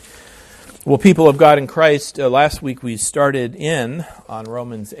Well, people of God in Christ, last week we started in on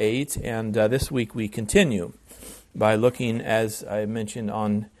Romans 8, and this week we continue by looking, as I mentioned,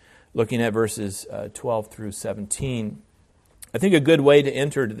 looking at verses 12 through 17. I think a good way to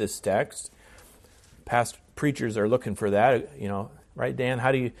enter to this text, past preachers are looking for that, right, Dan?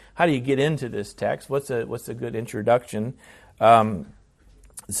 How do you get into this text? What's a good introduction? I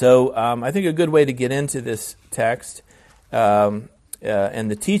think a good way to get into this text and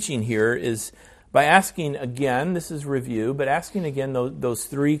the teaching here is by asking again, this is review, but asking again those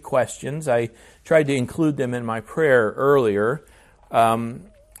three questions. I tried to include them in my prayer earlier.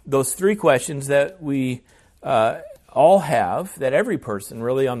 Those three questions that we all have, that every person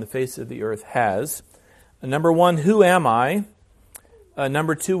really on the face of the earth has. Number one, who am I?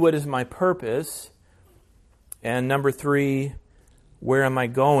 Number two, what is my purpose? And number three, where am I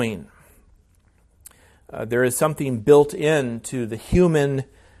going? There is something built into the human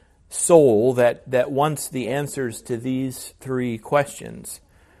soul that wants the answers to these three questions.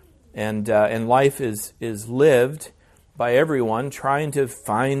 And life is lived by everyone trying to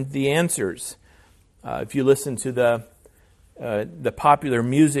find the answers. If you listen to the popular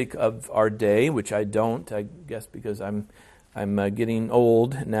music of our day, which I don't, I guess because I'm getting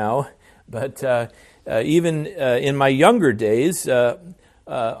old now, but even in my younger days,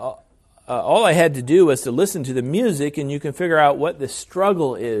 all I had to do was to listen to the music, and you can figure out what the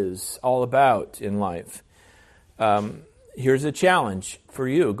struggle is all about in life. Here's a challenge for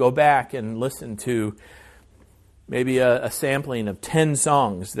you. Go back and listen to maybe a sampling of 10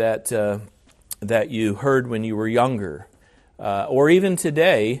 songs that you heard when you were younger, or even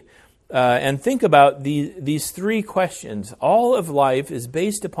today, and think about these three questions. All of life is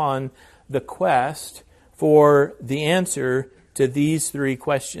based upon the quest for the answer to these three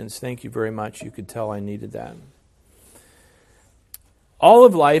questions. Thank you very much. You could tell I needed that. All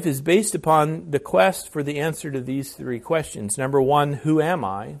of life is based upon the quest for the answer to these three questions. Number one, who am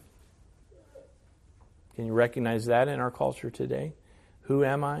I? Can you recognize that in our culture today? Who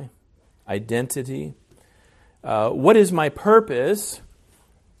am I? Identity. What is my purpose?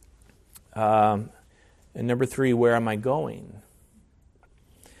 And number three, where am I going?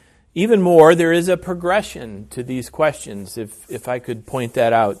 Even more, there is a progression to these questions, if I could point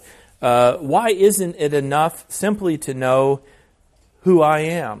that out. Why isn't it enough simply to know who I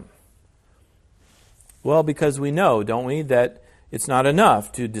am? Well, because we know, don't we, that it's not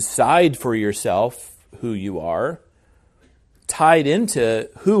enough to decide for yourself who you are. Tied into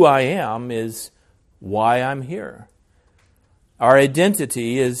who I am is why I'm here. Our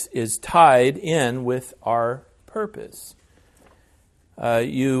identity is tied in with our purpose.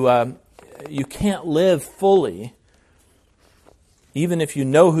 You can't live fully, even if you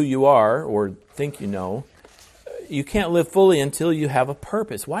know who you are or think you know. You can't live fully until you have a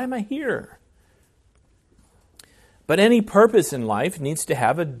purpose. Why am I here? But any purpose in life needs to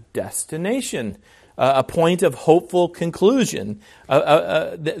have a destination, a point of hopeful conclusion,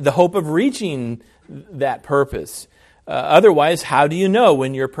 the hope of reaching that purpose. Otherwise, how do you know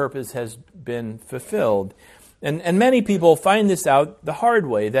when your purpose has been fulfilled? And many people find this out the hard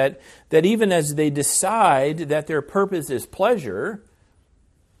way, that even as they decide that their purpose is pleasure,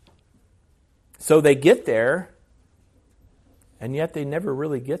 so they get there, and yet they never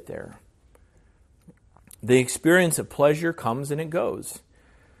really get there. The experience of pleasure comes and it goes.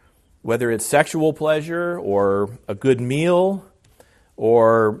 Whether it's sexual pleasure or a good meal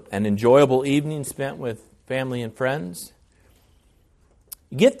or an enjoyable evening spent with family and friends.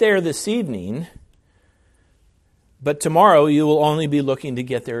 Get there this evening, but tomorrow you will only be looking to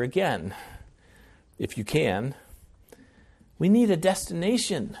get there again, if you can. We need a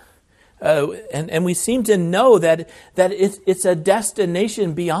destination. And we seem to know that it's a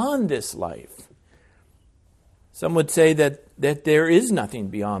destination beyond this life. Some would say that there is nothing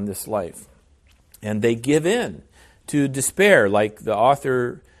beyond this life. And they give in to despair, like the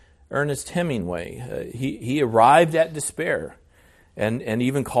author Ernest Hemingway. He arrived at despair. And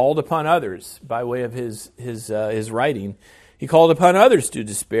even called upon others by way of his writing. He called upon others to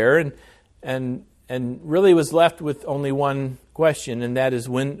despair and really was left with only one question, and that is,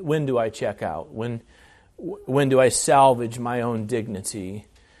 when do I check out? When do I salvage my own dignity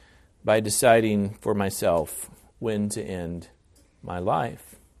by deciding for myself when to end my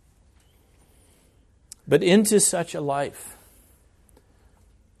life? But into such a life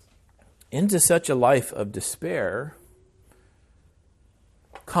of despair,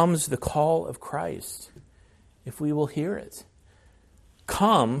 comes the call of Christ, if we will hear it.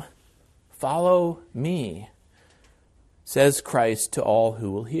 Come, follow me, says Christ to all who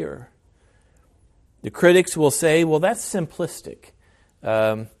will hear. The critics will say, well, that's simplistic.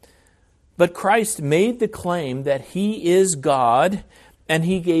 But But Christ made the claim that He is God, and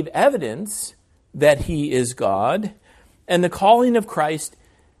He gave evidence that He is God. And the calling of Christ,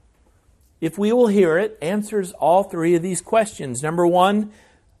 if we will hear it, answers all three of these questions. Number one,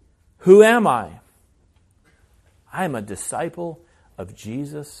 who am I? I am a disciple of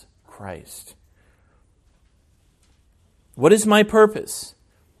Jesus Christ. What is my purpose?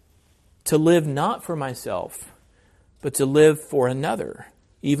 To live not for myself, but to live for another,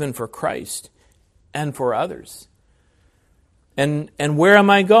 even for Christ and for others. And where am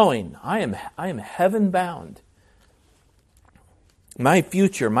I going? I am heaven bound. My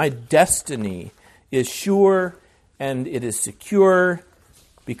future, my destiny is sure and it is secure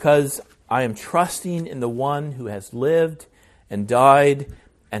because I am trusting in the one who has lived and died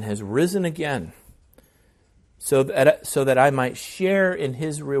and has risen again, so that I might share in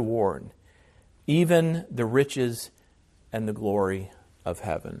His reward, even the riches and the glory of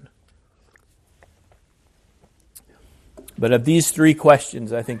heaven. But of these three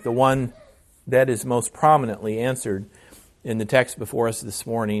questions, I think the one that is most prominently answered in the text before us this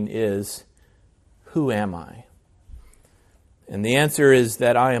morning is, who am I? And the answer is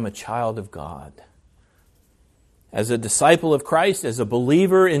that I am a child of God. As a disciple of Christ, as a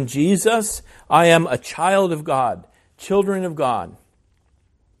believer in Jesus, I am a child of God, children of God.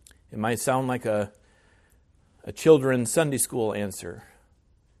 It might sound like a children's Sunday school answer.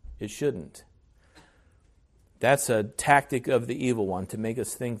 It shouldn't. That's a tactic of the evil one, to make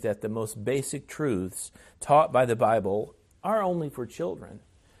us think that the most basic truths taught by the Bible are only for children,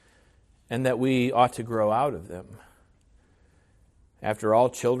 and that we ought to grow out of them. After all,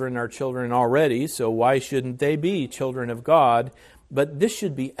 children are children already, so why shouldn't they be children of God? But this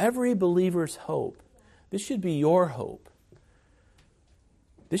should be every believer's hope. This should be your hope.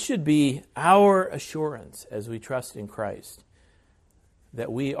 This should be our assurance as we trust in Christ,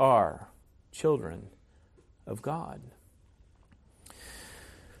 that we are children of God.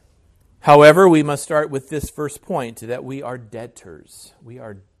 However, we must start with this first point, that we are debtors. We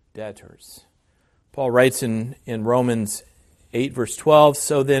are debtors. Paul writes in Romans 8, verse 12,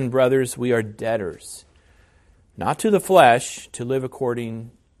 "So then, brothers, we are debtors, not to the flesh, to live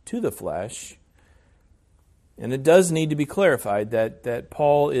according to the flesh." And it does need to be clarified that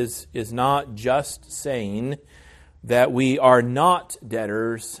Paul is not just saying that we are not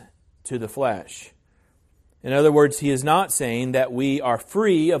debtors to the flesh. In other words, he is not saying that we are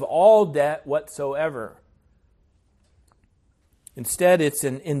free of all debt whatsoever. Instead, it's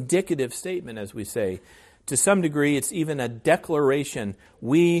an indicative statement, as we say. To some degree, it's even a declaration.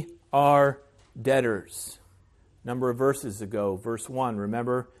 We are debtors. A number of verses ago, verse 1,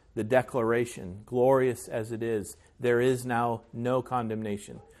 remember the declaration, glorious as it is, there is now no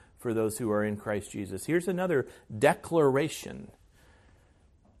condemnation for those who are in Christ Jesus. Here's another declaration.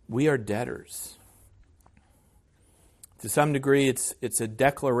 We are debtors. To some degree, it's a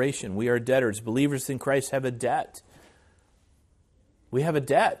declaration. We are debtors. Believers in Christ have a debt. We have a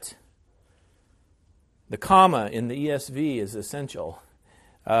debt. The comma in the ESV is essential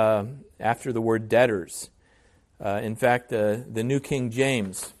after the word debtors. In fact, the New King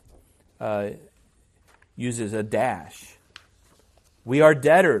James uses a dash. We are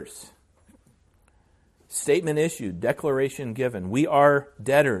debtors. Statement issued, declaration given. We are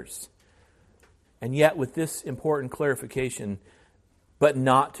debtors. And yet with this important clarification, but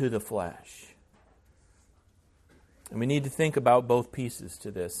not to the flesh. And we need to think about both pieces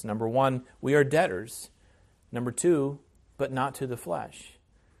to this. Number one, we are debtors. Number two, but not to the flesh.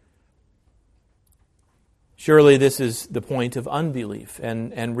 Surely this is the point of unbelief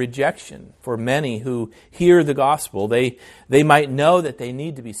and rejection for many who hear the gospel. They might know that they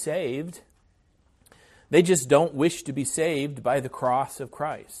need to be saved. They just don't wish to be saved by the cross of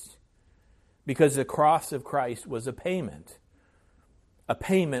Christ. Because the cross of Christ was a payment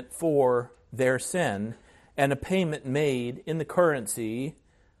for their sin, and a payment made in the currency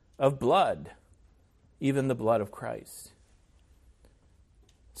of blood, even the blood of Christ.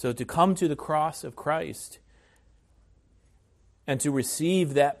 So to come to the cross of Christ and to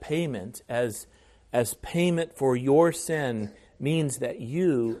receive that payment as payment for your sin means that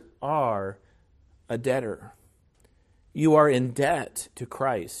you are a debtor. You are in debt to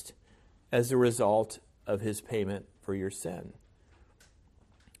Christ as a result of His payment for your sin.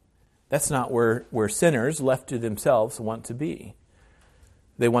 That's not where sinners left to themselves want to be.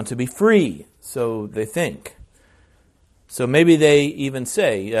 They want to be free, so they think. So maybe they even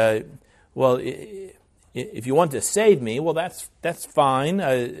say, well, if you want to save me, well, that's fine,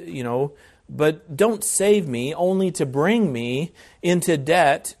 but don't save me only to bring me into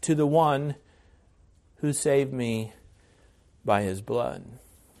debt to the one who saved me by His blood.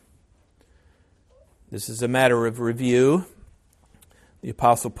 This is a matter of review. The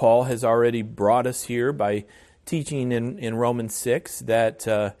Apostle Paul has already brought us here by teaching in Romans 6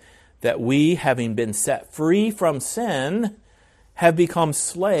 that we, having been set free from sin, have become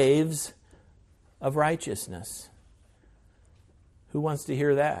slaves of righteousness. Who wants to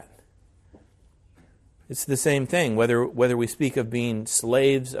hear that? It's the same thing, whether we speak of being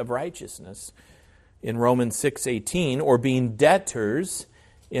slaves of righteousness in Romans 6:18 or being debtors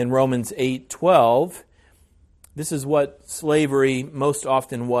in Romans 8:12. This is what slavery most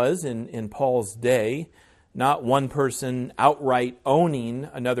often was in Paul's day. Not one person outright owning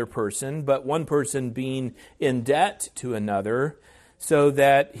another person, but one person being in debt to another so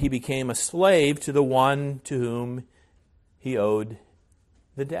that he became a slave to the one to whom he owed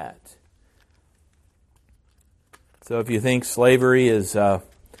the debt. So if you think slavery is not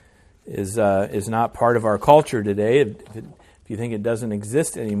part of our culture today, if you think it doesn't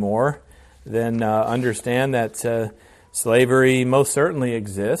exist anymore, then understand that slavery most certainly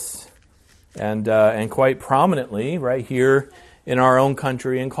exists, and quite prominently right here in our own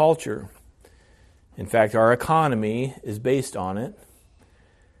country and culture. In fact, our economy is based on it.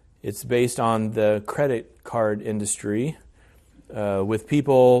 It's based on the credit card industry, with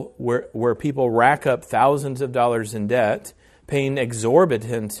people where people rack up thousands of dollars in debt, paying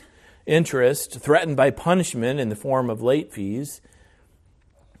exorbitant interest, threatened by punishment in the form of late fees.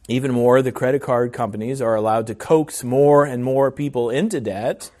 Even more, the credit card companies are allowed to coax more and more people into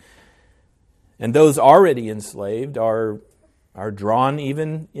debt, and those already enslaved are drawn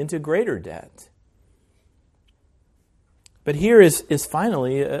even into greater debt. But here is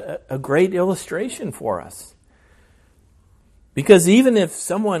finally a great illustration for us. Because even if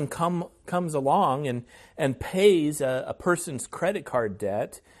someone comes along and pays a person's credit card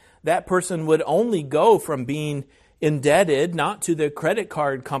debt, that person would only go from being indebted not to the credit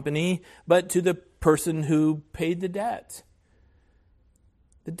card company, but to the person who paid the debt.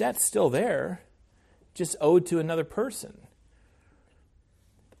 The debt's still there, just owed to another person.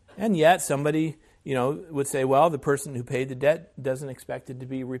 And yet somebody, would say, well, the person who paid the debt doesn't expect it to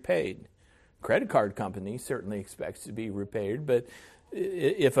be repaid. Credit card company certainly expects to be repaid, but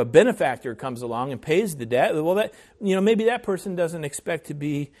if a benefactor comes along and pays the debt, well, that maybe that person doesn't expect to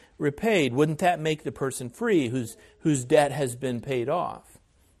be repaid. Wouldn't that make the person free whose debt has been paid off?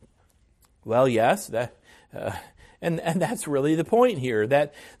 Well, yes, and that's really the point here,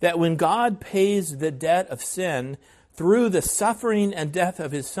 that when God pays the debt of sin through the suffering and death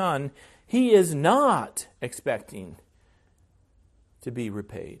of His Son, He is not expecting to be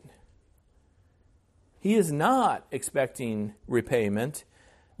repaid. He is not expecting repayment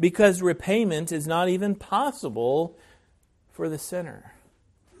because repayment is not even possible for the sinner.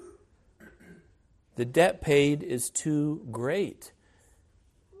 The debt paid is too great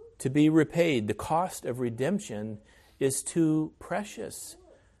to be repaid. The cost of redemption is too precious,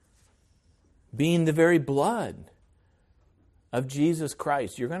 being the very blood of Jesus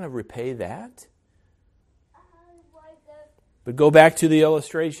Christ. You're going to repay that? But go back to the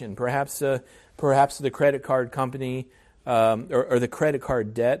illustration. Perhaps the credit card company or the credit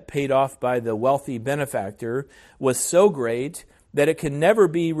card debt paid off by the wealthy benefactor was so great that it can never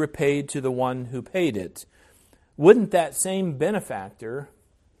be repaid to the one who paid it. Wouldn't that same benefactor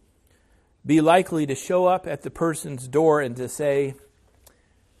be likely to show up at the person's door and to say,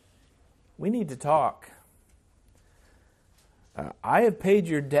 we need to talk. I have paid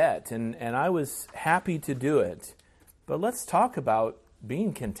your debt and I was happy to do it, but let's talk about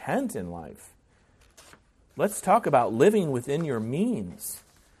being content in life. Let's talk about living within your means.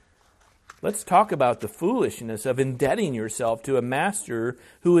 Let's talk about the foolishness of indebting yourself to a master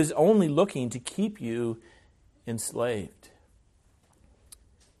who is only looking to keep you enslaved.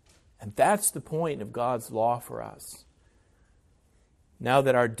 And that's the point of God's law for us. Now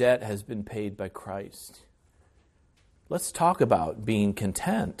that our debt has been paid by Christ, let's talk about being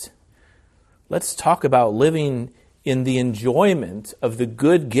content. Let's talk about living in the enjoyment of the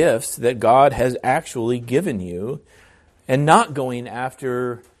good gifts that God has actually given you and not going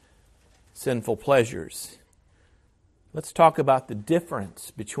after sinful pleasures. Let's talk about the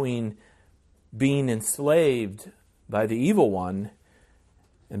difference between being enslaved by the evil one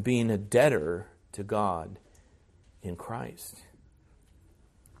and being a debtor to God in Christ.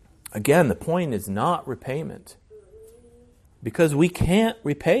 Again, the point is not repayment, because we can't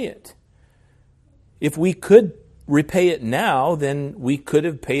repay it. If we could repay it now, then we could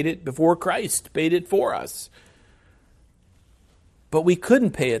have paid it before Christ paid it for us. But we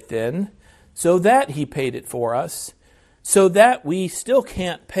couldn't pay it then, so that He paid it for us, so that we still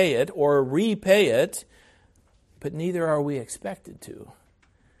can't pay it or repay it, but neither are we expected to.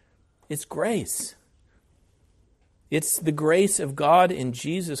 It's grace. It's the grace of God in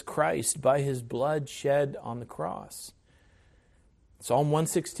Jesus Christ by His blood shed on the cross. Psalm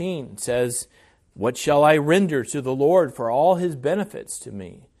 116 says, "What shall I render to the Lord for all His benefits to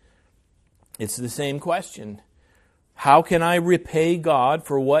me?" It's the same question. How can I repay God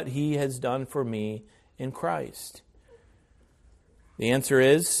for what He has done for me in Christ? The answer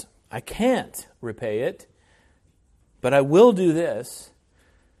is, I can't repay it, but I will do this.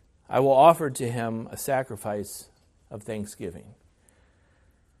 I will offer to Him a sacrifice of thanksgiving.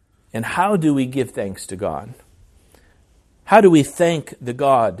 And how do we give thanks to God? How do we thank the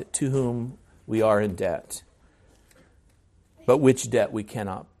God to whom we are in debt, but which debt we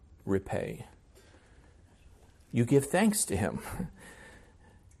cannot repay? You give thanks to Him.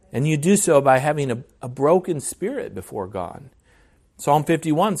 And you do so by having a broken spirit before God. Psalm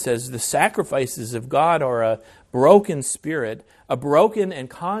 51 says, "The sacrifices of God are a broken spirit, a broken and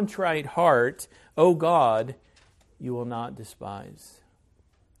contrite heart, O God, you will not despise."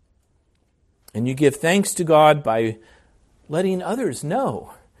 And you give thanks to God by letting others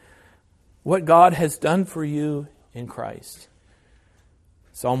know what God has done for you in Christ.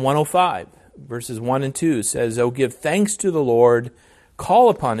 Psalm 105, verses 1 and 2 says, "Oh, give thanks to the Lord, call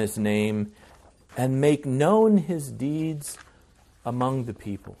upon His name, and make known His deeds among the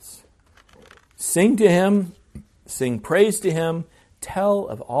peoples. Sing to Him, sing praise to Him, tell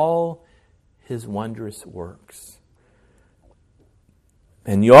of all His wondrous works."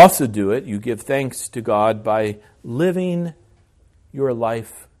 And you also do it, you give thanks to God by living your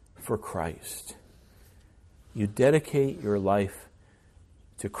life for Christ. You dedicate your life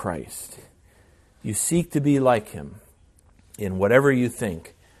to Christ. You seek to be like Him in whatever you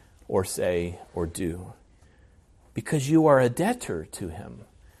think or say or do, because you are a debtor to Him.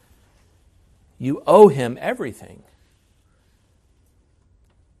 You owe Him everything.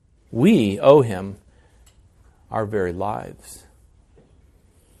 We owe Him our very lives.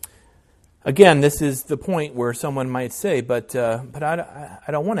 Again, this is the point where someone might say, but I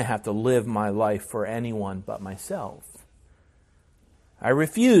don't want to have to live my life for anyone but myself. I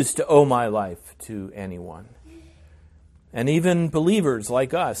refuse to owe my life to anyone. And even believers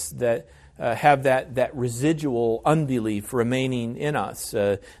like us that have that residual unbelief remaining in us,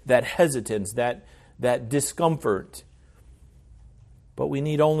 that hesitance, that discomfort. But we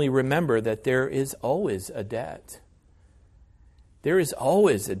need only remember that there is always a debt. There is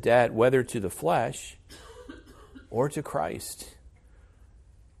always a debt, whether to the flesh or to Christ.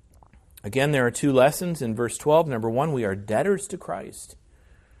 Again, there are two lessons in verse 12. Number one, we are debtors to Christ.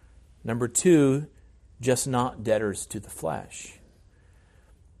 Number two, just not debtors to the flesh.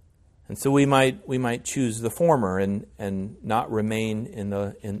 And so we might choose the former and not remain in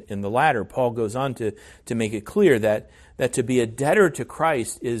the latter. Paul goes on to make it clear that to be a debtor to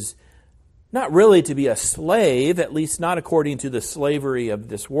Christ is not really to be a slave, at least not according to the slavery of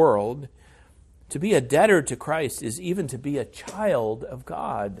this world. To be a debtor to Christ is even to be a child of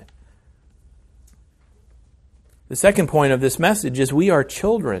God. The second point of this message is we are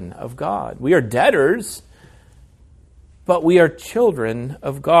children of God. We are debtors, but we are children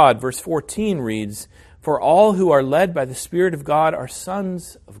of God. Verse 14 reads, "For all who are led by the Spirit of God are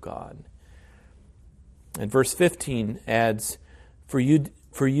sons of God." And verse 15 adds, For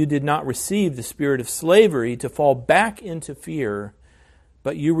you did not receive the spirit of slavery to fall back into fear,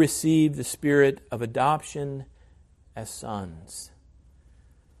 but you received the spirit of adoption as sons."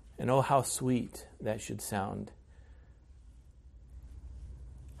 And oh, how sweet that should sound.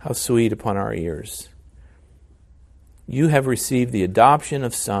 How sweet upon our ears. You have received the adoption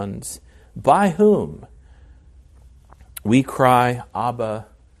of sons, by whom we cry, "Abba,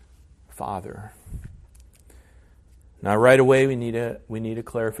 Father." Now, right away, we need a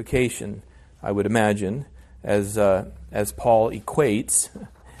clarification, I would imagine, as Paul equates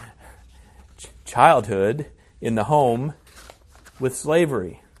childhood in the home with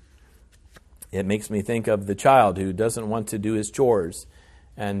slavery. It makes me think of the child who doesn't want to do his chores,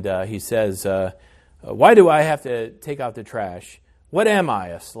 and he says, "Why do I have to take out the trash? What am I,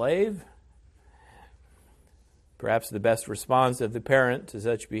 a slave?" Perhaps the best response of the parent to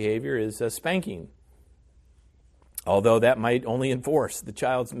such behavior is a spanking. Although that might only enforce the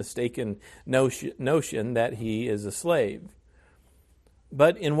child's mistaken notion that he is a slave.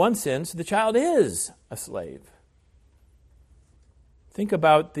 But in one sense, the child is a slave. Think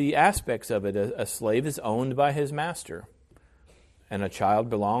about the aspects of it. A slave is owned by his master, and a child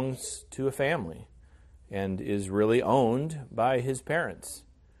belongs to a family and is really owned by his parents.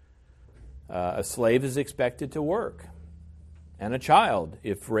 A slave is expected to work. And a child,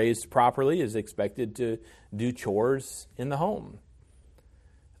 if raised properly, is expected to do chores in the home.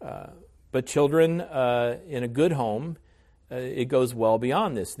 But children in a good home, it goes well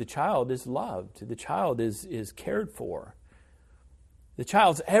beyond this. The child is loved. The child is cared for. The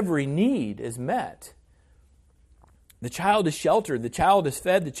child's every need is met. The child is sheltered. The child is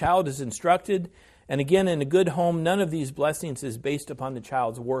fed. The child is instructed. And again, in a good home, none of these blessings is based upon the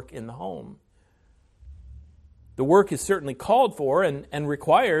child's work in the home. The work is certainly called for and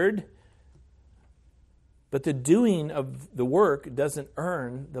required, but the doing of the work doesn't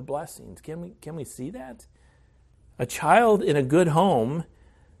earn the blessings. Can we see that? A child in a good home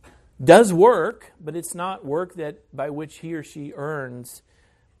does work, but it's not work that by which he or she earns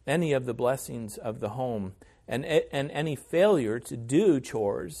any of the blessings of the home. And any failure to do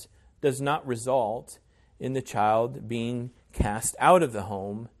chores does not result in the child being cast out of the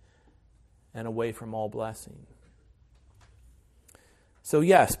home and away from all blessing. So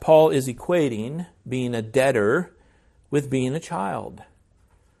yes, Paul is equating being a debtor with being a child.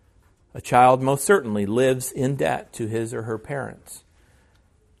 A child most certainly lives in debt to his or her parents.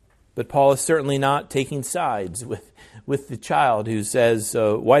 But Paul is certainly not taking sides with the child who says,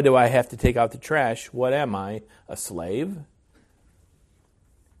 why do I have to take out the trash? What am I, a slave?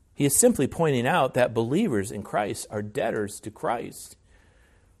 He is simply pointing out that believers in Christ are debtors to Christ.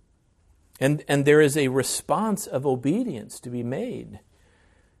 And there is a response of obedience to be made.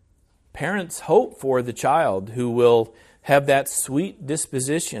 Parents hope for the child who will have that sweet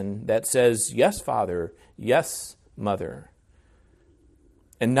disposition that says, yes, Father, yes, Mother.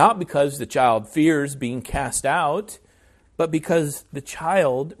 And not because the child fears being cast out, but because the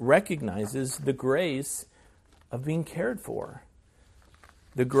child recognizes the grace of being cared for,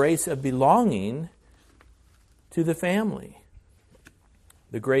 the grace of belonging to the family,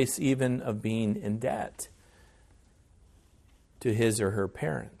 the grace even of being in debt to his or her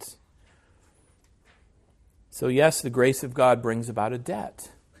parents. So yes, the grace of God brings about a debt.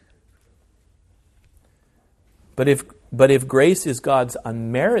 But if grace is God's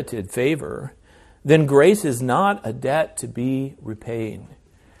unmerited favor, then grace is not a debt to be repaid.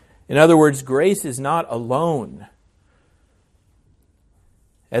 In other words, grace is not a loan.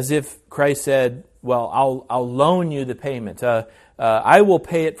 As if Christ said, well, I'll loan you the payment. I will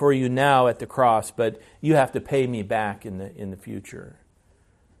pay it for you now at the cross, but you have to pay me back in the future.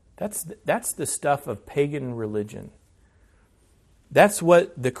 That's the stuff of pagan religion. That's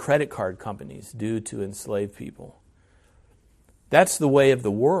what the credit card companies do to enslaved people. That's the way of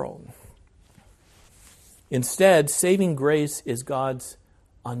the world. Instead, saving grace is God's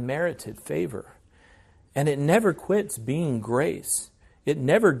unmerited favor. And it never quits being grace. It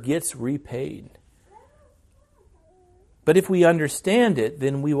never gets repaid. But if we understand it,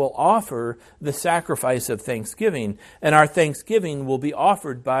 then we will offer the sacrifice of thanksgiving. And our thanksgiving will be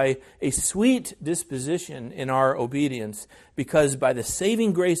offered by a sweet disposition in our obedience. Because by the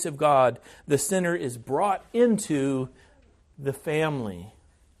saving grace of God, the sinner is brought into the family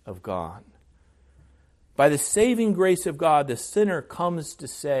of God. By the saving grace of God, the sinner comes to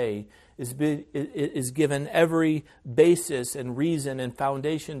say, is given every basis and reason and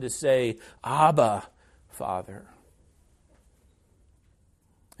foundation to say, Abba, Father.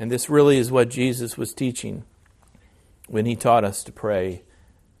 And this really is what Jesus was teaching when he taught us to pray,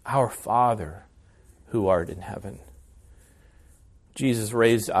 Our Father who art in heaven. Jesus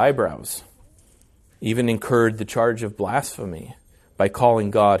raised eyebrows, even incurred the charge of blasphemy by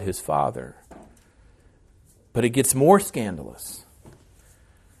calling God his Father. But it gets more scandalous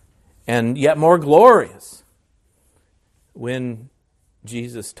and yet more glorious when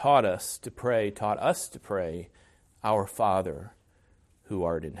Jesus taught us to pray, Our Father who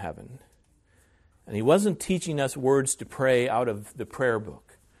art in heaven. And he wasn't teaching us words to pray out of the prayer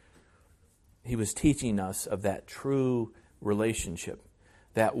book. He was teaching us of that true relationship,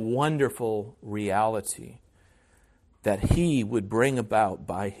 that wonderful reality that he would bring about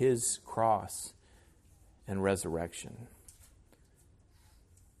by his cross and resurrection.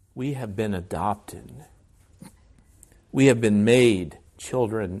 We have been adopted. We have been made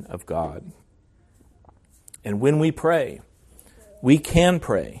children of God. And when we pray, we can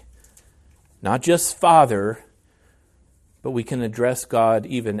pray, not just Father, but we can address God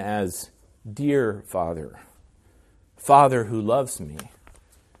even as Dear Father, Father who loves me,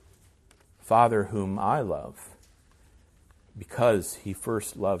 Father whom I love, because he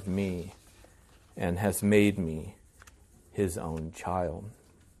first loved me and has made me his own child.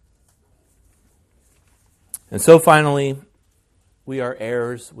 And so finally, we are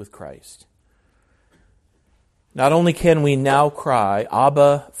heirs with Christ. Not only can we now cry,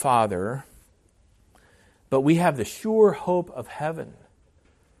 Abba, Father, but we have the sure hope of heaven.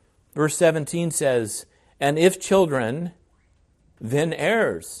 Verse 17 says, and if children, then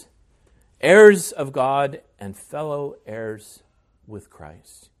heirs, heirs of God and fellow heirs with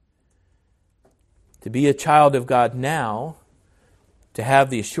Christ. To be a child of God now, to have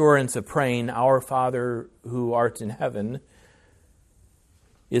the assurance of praying, Our Father who art in heaven,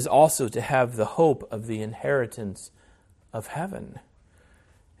 is also to have the hope of the inheritance of heaven.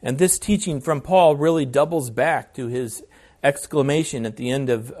 And this teaching from Paul really doubles back to his exclamation at the end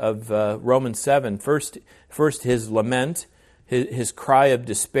of Romans 7. First his lament, his cry of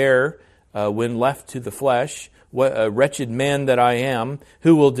despair when left to the flesh. What a wretched man that I am,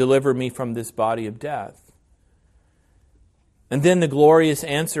 who will deliver me from this body of death? And then the glorious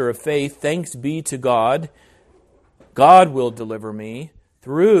answer of faith, thanks be to God. God will deliver me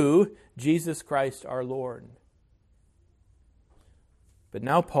through Jesus Christ our Lord. But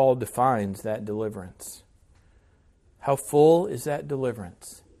now Paul defines that deliverance. How full is that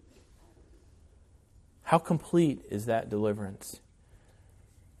deliverance? How complete is that deliverance?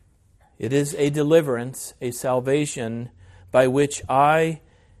 It is a deliverance, a salvation by which I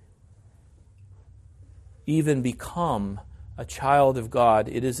even become a child of God.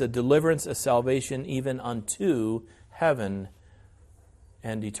 It is a deliverance, a salvation even unto heaven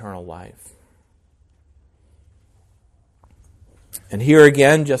and eternal life. And here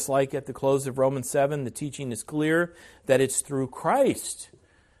again, just like at the close of Romans 7, the teaching is clear that it's through Christ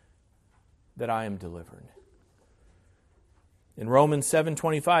that I am delivered. In Romans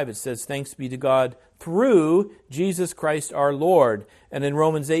 7:25 it says, thanks be to God through Jesus Christ our Lord. And in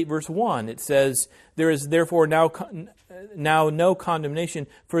Romans 8 verse 1 it says, there is therefore now no condemnation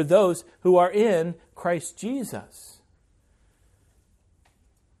for those who are in Christ Jesus.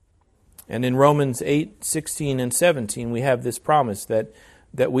 And in Romans 8:16 and 17 we have this promise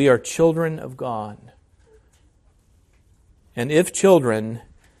that we are children of God. And if children,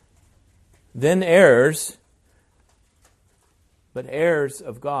 then heirs, but heirs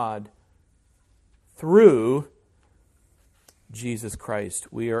of God through Jesus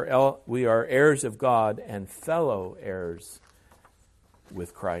Christ. We are heirs of God and fellow heirs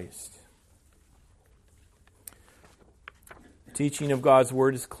with Christ. The teaching of God's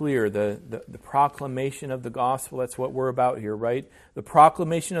Word is clear. The proclamation of the gospel, that's what we're about here, right? The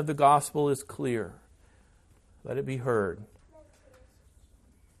proclamation of the gospel is clear. Let it be heard.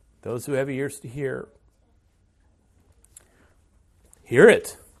 Those who have ears to hear, hear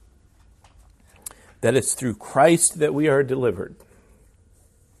it. That it's through Christ that we are delivered.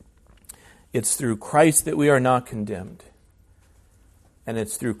 It's through Christ that we are not condemned. And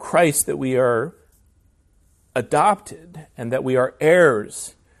it's through Christ that we are adopted and that we are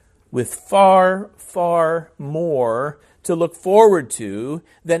heirs with far, far more to look forward to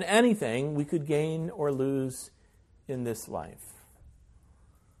than anything we could gain or lose in this life.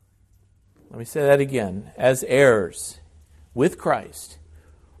 Let me say that again. As heirs with Christ,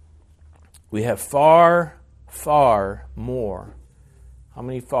 we have far, far more. How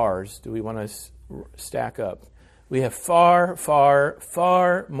many fars do we want to stack up? We have far, far,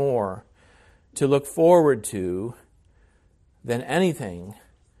 far more to look forward to than anything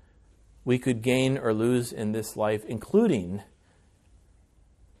we could gain or lose in this life, including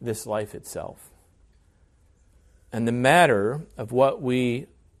this life itself. And the matter of what we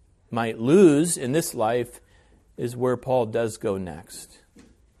might lose in this life is where Paul does go next.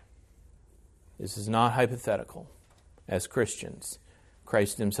 This is not hypothetical. As Christians,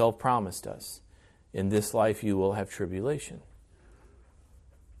 Christ himself promised us, in this life you will have tribulation.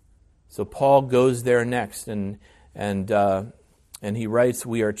 So Paul goes there next, and he writes,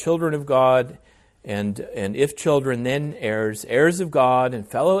 we are children of God, and if children, then heirs, heirs of God, and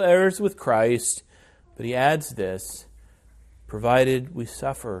fellow heirs with Christ. But he adds this, provided we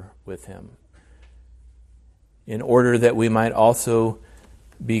suffer with him, in order that we might also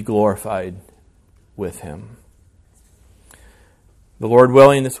be glorified with him. The Lord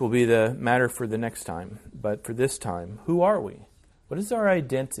willing, this will be the matter for the next time. But for this time, who are we? What is our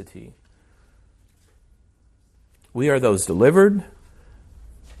identity? We are those delivered.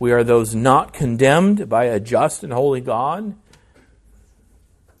 We are those not condemned by a just and holy God.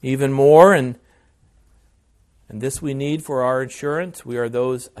 Even more, and this we need for our assurance, we are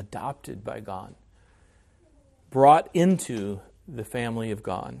those adopted by God, brought into the family of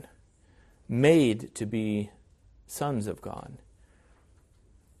God, made to be sons of God,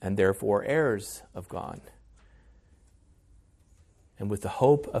 and therefore heirs of God, and with the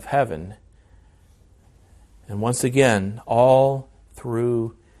hope of heaven. And once again, all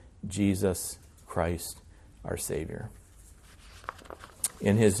through Jesus Christ, our Savior.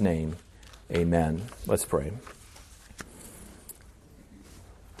 In his name, amen. Let's pray.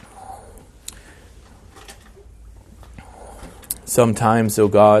 Sometimes, O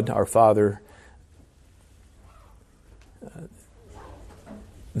God, our Father,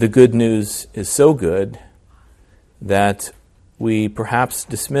 the good news is so good that we perhaps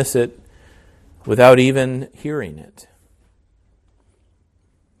dismiss it without even hearing it.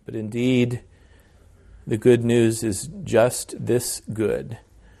 But indeed, the good news is just this good,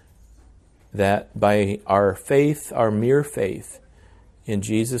 that by our faith, our mere faith in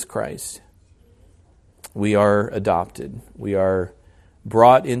Jesus Christ, we are adopted. We are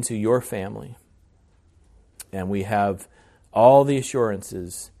brought into your family. And we have all the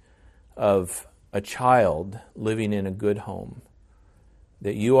assurances of a child living in a good home.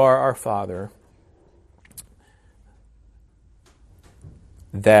 That you are our Father.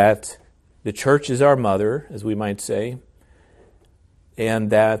 That the church is our mother, as we might say. And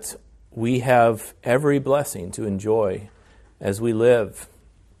that we have every blessing to enjoy as we live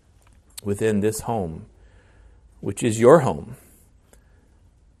within this home, which is your home.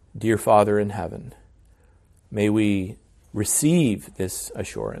 Dear Father in heaven, may we receive this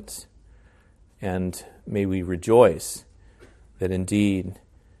assurance, and may we rejoice that indeed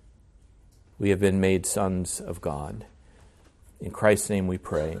we have been made sons of God. In Christ's name we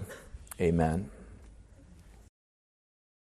pray. Amen.